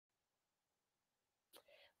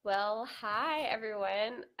Well, hi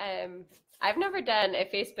everyone. I've never done a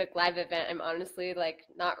Facebook Live event. I'm honestly like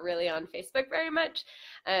not really on Facebook very much.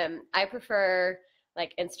 I prefer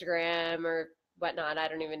like Instagram or whatnot. I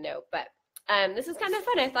don't even know. But this is kind of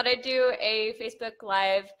fun. I thought I'd do a Facebook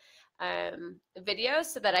Live video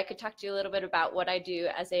so that I could talk to you a little bit about what I do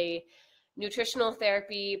as a nutritional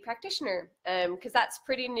therapy practitioner, because that's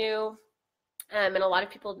pretty new. And a lot of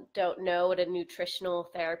people don't know what a nutritional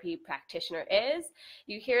therapy practitioner is.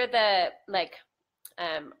 You hear I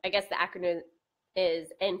guess the acronym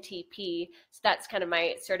is NTP. So that's kind of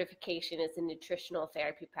my certification as a nutritional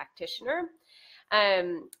therapy practitioner.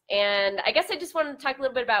 And I guess I just wanted to talk a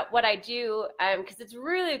little bit about what I do because it's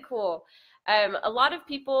really cool. A lot of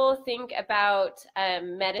people think about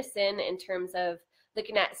medicine in terms of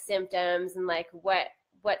looking at symptoms and like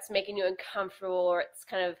what's making you uncomfortable, or it's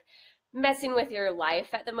kind of messing with your life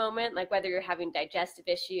at the moment, like whether you're having digestive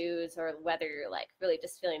issues or whether you're like really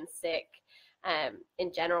just feeling sick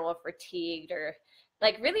in general, or fatigued, or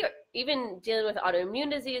like really even dealing with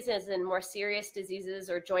autoimmune diseases and more serious diseases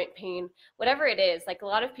or joint pain, whatever it is. Like a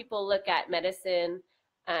lot of people look at medicine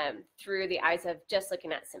through the eyes of just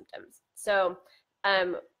looking at symptoms. So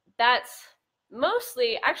that's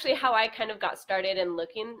mostly actually how I kind of got started in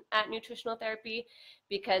looking at nutritional therapy,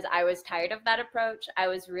 because I was tired of that approach. I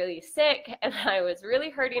was really sick and I was really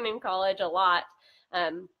hurting in college a lot.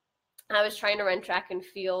 Um, I was trying to run track and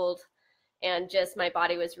field, and just my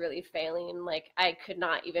body was really failing. Like I could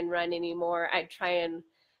not even run anymore. I'd try and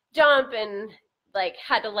jump and like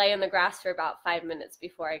had to lay in the grass for about 5 minutes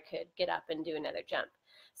before I could get up and do another jump.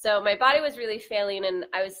 So my body was really failing, and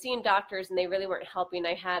I was seeing doctors and they really weren't helping.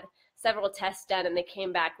 I had several tests done and they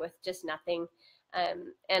came back with just nothing.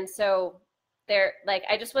 And so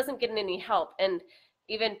I just wasn't getting any help. And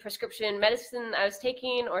even prescription medicine I was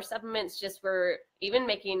taking or supplements just were even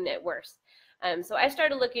making it worse. So I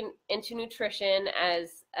started looking into nutrition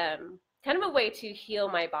as kind of a way to heal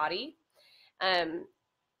my body, um,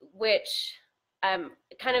 which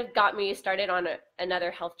kind of got me started on another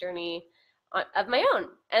health journey of my own.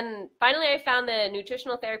 And finally, I found the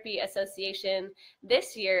Nutritional Therapy Association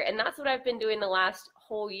this year, and that's what I've been doing the last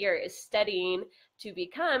whole year, is studying to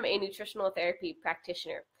become a nutritional therapy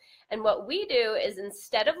practitioner. And what we do is,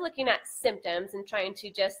 instead of looking at symptoms and trying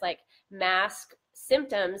to just like mask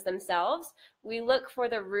symptoms themselves, we look for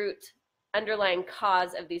the root underlying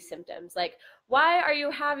cause of these symptoms. Like, why are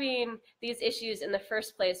you having these issues in the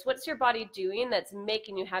first place? What's your body doing that's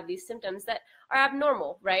making you have these symptoms that are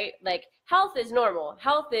abnormal, right? Like, health is normal.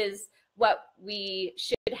 Health is what we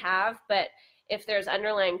should have, but if there's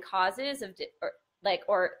underlying causes of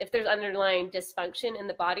or if there's underlying dysfunction in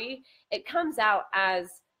the body, it comes out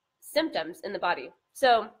as symptoms in the body.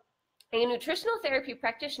 So a nutritional therapy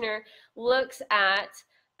practitioner looks at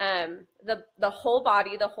the whole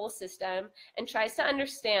body, the whole system, and tries to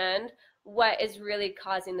understand what is really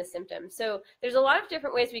causing the symptoms. So there's a lot of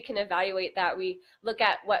different ways we can evaluate that. We look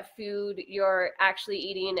at what food you're actually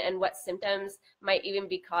eating and what symptoms might even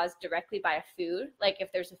be caused directly by a food, like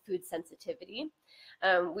if there's a food sensitivity.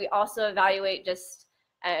 We also evaluate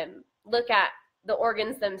look at the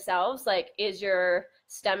organs themselves, like is your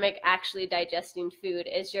stomach actually digesting food?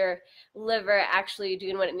 Is your liver actually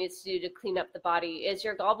doing what it needs to do to clean up the body? Is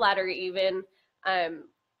your gallbladder even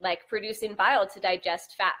like producing bile to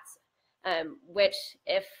digest fats? Which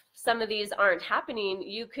if some of these aren't happening,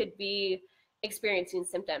 you could be experiencing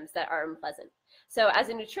symptoms that are unpleasant. So as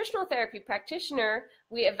a nutritional therapy practitioner,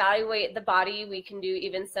 we evaluate the body. We can do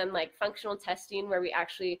even some like functional testing where we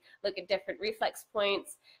actually look at different reflex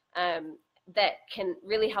points that can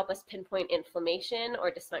really help us pinpoint inflammation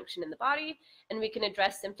or dysfunction in the body. And we can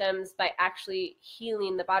address symptoms by actually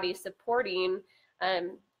healing the body, supporting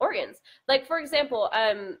organs. Like, for example,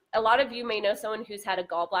 a lot of you may know someone who's had a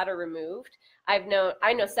gallbladder removed. I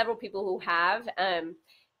know several people who have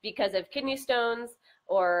because of kidney stones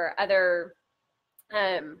or other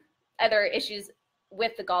issues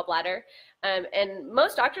with the gallbladder. And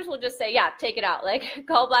most doctors will just say, yeah, take it out. Like,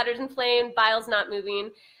 gallbladder's inflamed, bile's not moving,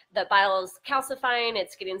 the bile's calcifying,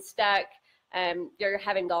 it's getting stuck, you're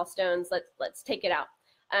having gallstones, let's take it out.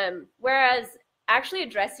 Whereas actually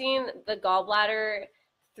addressing the gallbladder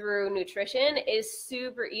through nutrition is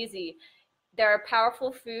super easy. There are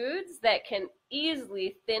powerful foods that can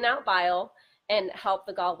easily thin out bile and help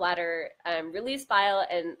the gallbladder release bile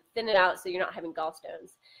and thin it out so you're not having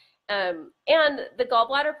gallstones. And the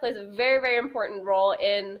gallbladder plays a very, very important role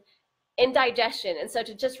in digestion. And so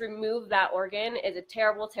to just remove that organ is a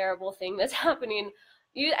terrible, terrible thing that's happening.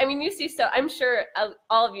 You see, so I'm sure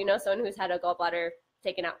all of you know someone who's had a gallbladder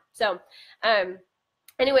taken out. So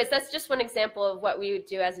anyways, that's just one example of what we would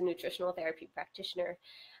do as a nutritional therapy practitioner.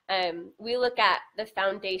 we look at the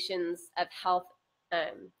foundations of health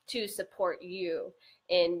to support you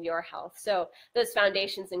in your health. So those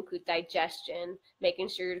foundations include digestion, making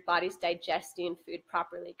sure your body's digesting food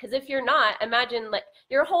properly. Because if you're not, imagine like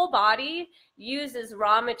your whole body uses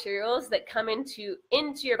raw materials that come into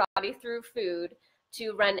your body through food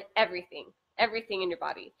to run everything in your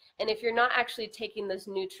body. And if you're not actually taking those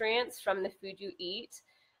nutrients from the food you eat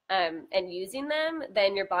and using them,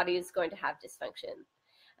 then your body is going to have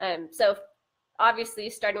dysfunction. So obviously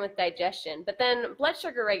starting with digestion, but then blood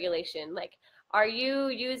sugar regulation, like, are you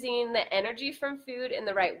using the energy from food in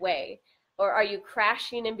the right way? Or are you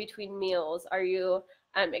crashing in between meals? Are you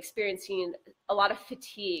experiencing a lot of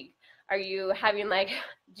fatigue? Are you having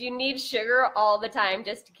do you need sugar all the time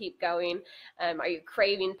just to keep going? Are you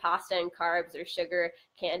craving pasta and carbs or sugar,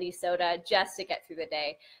 candy, soda just to get through the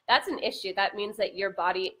day? That's an issue. That means that your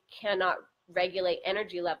body cannot regulate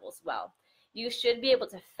energy levels well. You should be able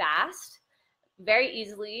to fast very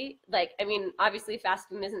easily. Obviously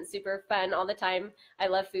fasting isn't super fun all the time. I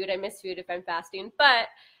love food. I miss food if I'm fasting, but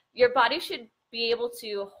your body should be able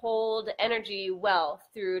to hold energy well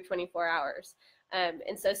through 24 hours.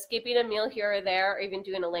 And so skipping a meal here or there, or even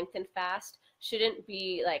doing a lengthened fast shouldn't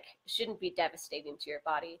be devastating to your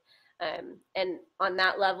body. And on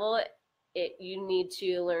that level, you need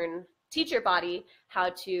to teach your body how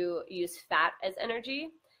to use fat as energy,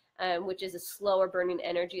 which is a slower burning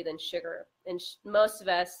energy than sugar. And most of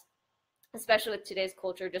us, especially with today's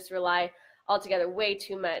culture, just rely altogether way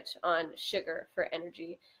too much on sugar for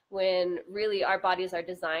energy, when really our bodies are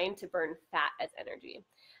designed to burn fat as energy.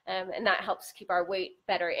 And that helps keep our weight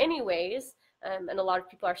better anyways. And a lot of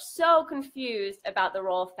people are so confused about the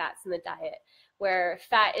role of fats in the diet, where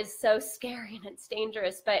fat is so scary and it's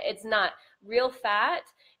dangerous, but it's not. Real fat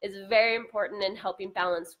is very important in helping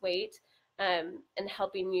balance weight and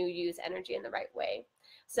helping you use energy in the right way.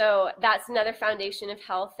 So that's another foundation of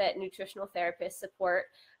health that nutritional therapists support.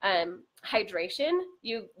 Hydration.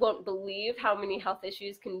 You won't believe how many health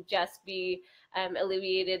issues can just be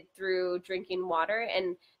alleviated through drinking water,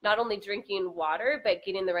 and not only drinking water, but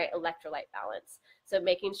getting the right electrolyte balance. So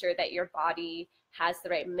making sure that your body has the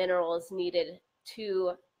right minerals needed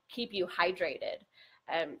to keep you hydrated.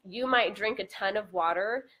 You might drink a ton of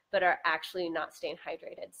water, but are actually not staying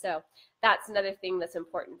hydrated. So that's another thing that's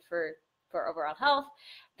important for overall health.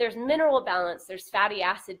 There's mineral balance, there's fatty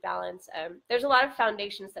acid balance. There's a lot of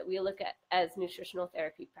foundations that we look at as nutritional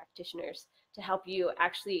therapy practitioners to help you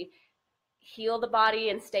actually heal the body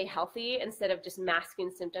and stay healthy, instead of just masking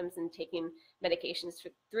symptoms and taking medications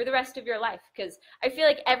through the rest of your life. Because I feel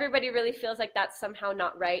like everybody really feels like that's somehow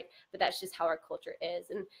not right, but that's just how our culture is.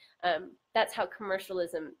 And that's how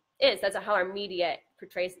commercialism is. That's how our media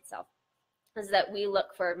portrays itself, is that we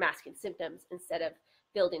look for masking symptoms instead of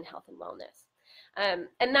building health and wellness.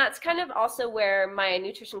 And that's kind of also where my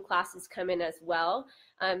nutrition classes come in as well.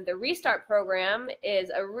 The Restart program is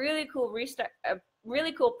a really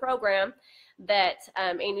cool program that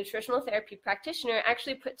a nutritional therapy practitioner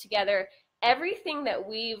actually put together everything that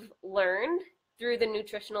we've learned through the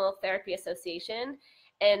Nutritional Therapy Association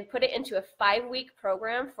and put it into a 5-week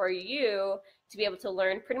program for you to be able to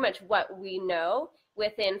learn pretty much what we know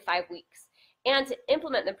within 5 weeks, and to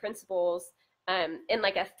implement the principles in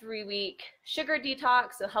like a 3-week sugar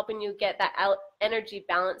detox, so helping you get that energy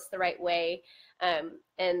balance the right way,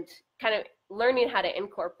 and kind of learning how to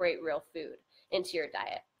incorporate real food into your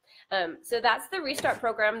diet. So that's the Restart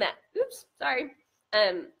program that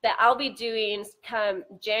I'll be doing come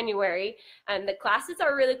January. The classes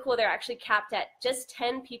are really cool. They're actually capped at just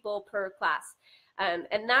 10 people per class.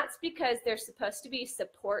 And that's because they're supposed to be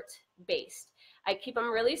support-based. I keep them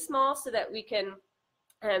really small so that we can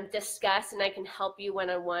discuss, and I can help you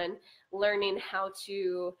one-on-one learning how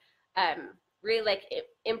to really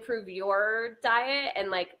improve your diet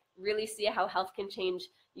and really see how health can change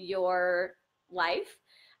your life,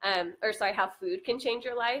 how food can change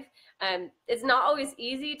your life. It's not always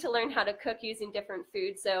easy to learn how to cook using different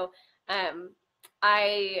foods, so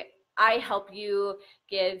I help you,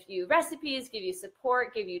 give you recipes, give you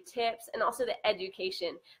support, give you tips, and also the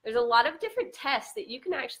education. There's a lot of different tests that you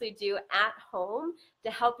can actually do at home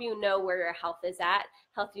to help you know where your health is at,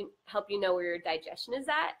 help you know where your digestion is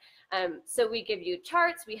at. So we give you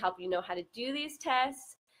charts, we help you know how to do these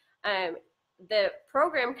tests. The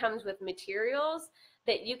program comes with materials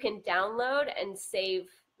that you can download and save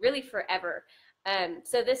really forever.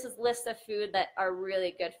 So this is lists of food that are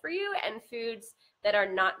really good for you and foods that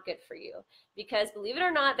are not good for you. Because believe it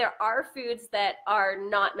or not, there are foods that are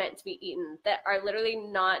not meant to be eaten, that are literally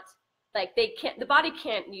not, the body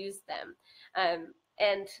can't use them.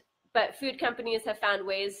 But food companies have found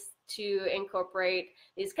ways to incorporate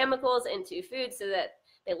these chemicals into food so that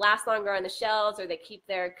they last longer on the shelves or they keep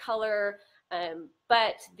their color.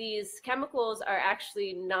 But these chemicals are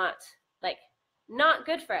actually not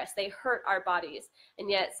good for us. They hurt our bodies, and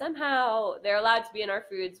yet somehow they're allowed to be in our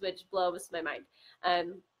foods, which blows my mind.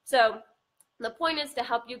 So the point is to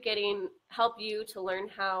help you to learn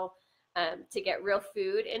how to get real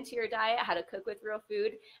food into your diet, how to cook with real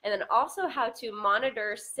food, and then also how to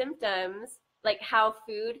monitor symptoms, like how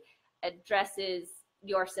food addresses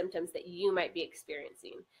your symptoms that you might be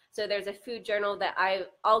experiencing. So there's a food journal that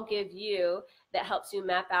I'll give you that helps you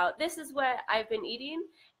map out, this is what I've been eating,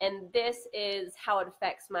 and this is how it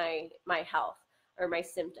affects my health or my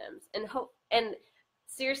symptoms. And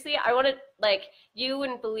seriously, I want to, like, you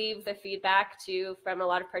wouldn't believe the feedback too from a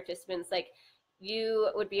lot of participants. Like, you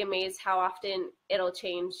would be amazed how often it'll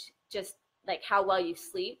change just like how well you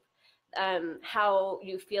sleep, how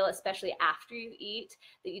you feel, especially after you eat,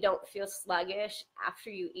 that you don't feel sluggish after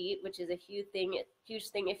you eat, which is a huge thing.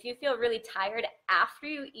 If you feel really tired after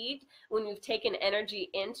you eat, when you've taken energy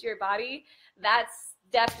into your body, that's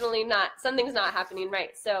definitely something's not happening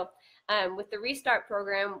right. So with the Restart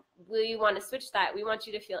program, we want to switch that. We want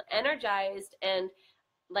you to feel energized and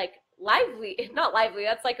like lively, not lively,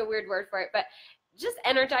 that's like a weird word for it, but just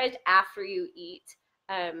energized after you eat.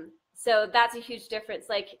 So that's a huge difference.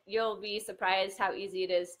 Like, you'll be surprised how easy it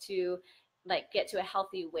is to like get to a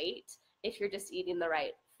healthy weight if you're just eating the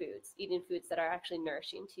right foods, eating foods that are actually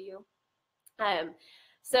nourishing to you.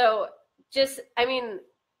 So just, I mean,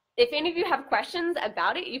 if any of you have questions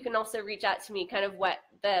about it, you can also reach out to me, kind of what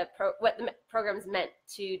the program's meant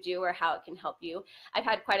to do or how it can help you. I've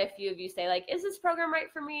had quite a few of you say, like, is this program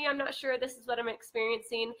right for me? I'm not sure. This is what I'm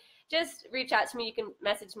experiencing. Just reach out to me. You can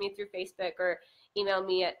message me through Facebook or email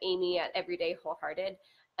me at amy@everydaywholehearted.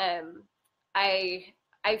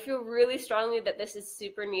 I feel really strongly that this is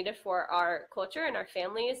super needed for our culture and our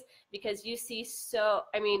families, because you see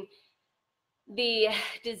the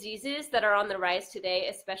diseases that are on the rise today,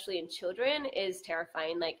 especially in children, is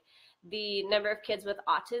terrifying. Like, the number of kids with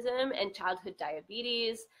autism and childhood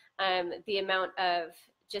diabetes, the amount of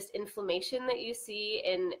just inflammation that you see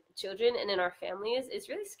in children and in our families is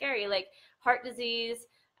really scary. Like heart disease,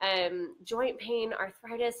 joint pain,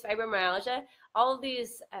 arthritis, fibromyalgia, all of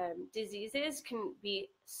these diseases can be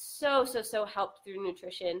so helped through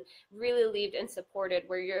nutrition, really relieved and supported,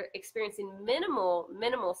 where you're experiencing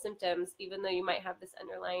minimal symptoms, even though you might have this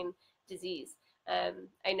underlying disease.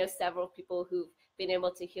 I know several people who've been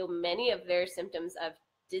able to heal many of their symptoms of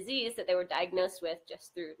disease that they were diagnosed with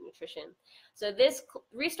just through nutrition. So this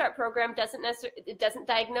Restart program doesn't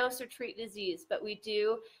diagnose or treat disease, but we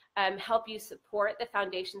do help you support the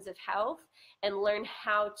foundations of health and learn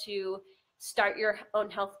how to start your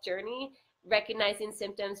own health journey, recognizing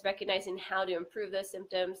symptoms, recognizing how to improve those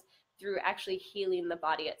symptoms through actually healing the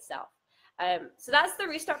body itself. So that's the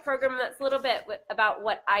Restart program. That's a little bit about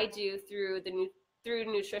what I do through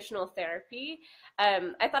nutritional therapy.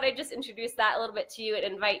 I thought I'd just introduce that a little bit to you and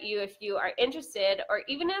invite you, if you are interested, or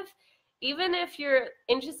even if you're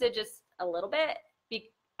interested just a little bit,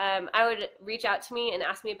 I would reach out to me and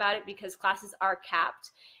ask me about it, because classes are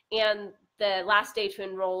capped and the last day to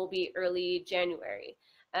enroll will be early January.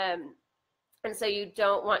 And so you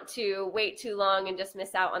don't want to wait too long and just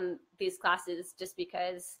miss out on these classes just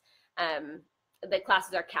because the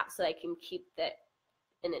classes are capped, so I can keep that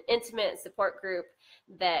in an intimate support group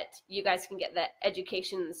that you guys can get the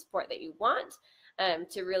education and support that you want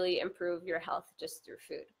to really improve your health just through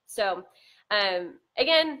food. So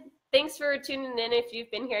again, thanks for tuning in. If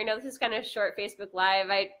you've been here, I know this is kind of a short Facebook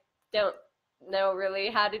Live. I don't know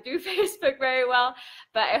really how to do Facebook very well,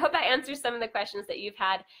 but I hope I answered some of the questions that you've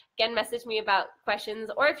had. Again, message me about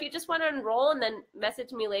questions, or if you just want to enroll and then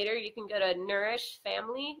message me later, you can go to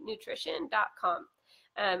nourishfamilynutrition.com.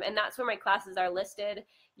 And that's where my classes are listed.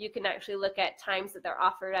 You can actually look at times that they're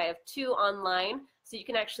offered. I have 2 online, so you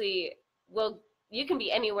can actually, you can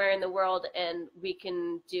be anywhere in the world and you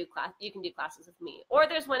can do classes with me. Or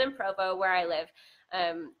there's one in Provo where I live,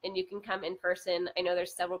 and you can come in person. I know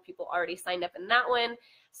there's several people already signed up in that one,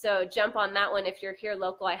 so jump on that one. If you're here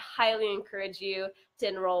local, I highly encourage you to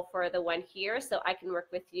enroll for the one here so I can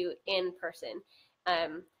work with you in person.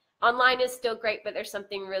 Online is still great, but there's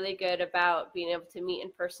something really good about being able to meet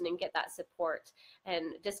in person and get that support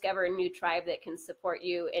and discover a new tribe that can support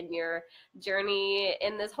you in your journey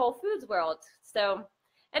in this whole foods world. So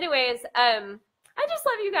anyways, I just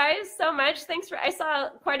love you guys so much. I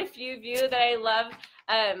saw quite a few of you that I love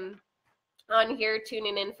on here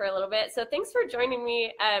tuning in for a little bit. So thanks for joining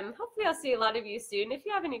me. Hopefully I'll see a lot of you soon. If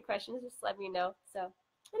you have any questions, just let me know. So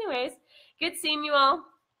anyways, good seeing you all.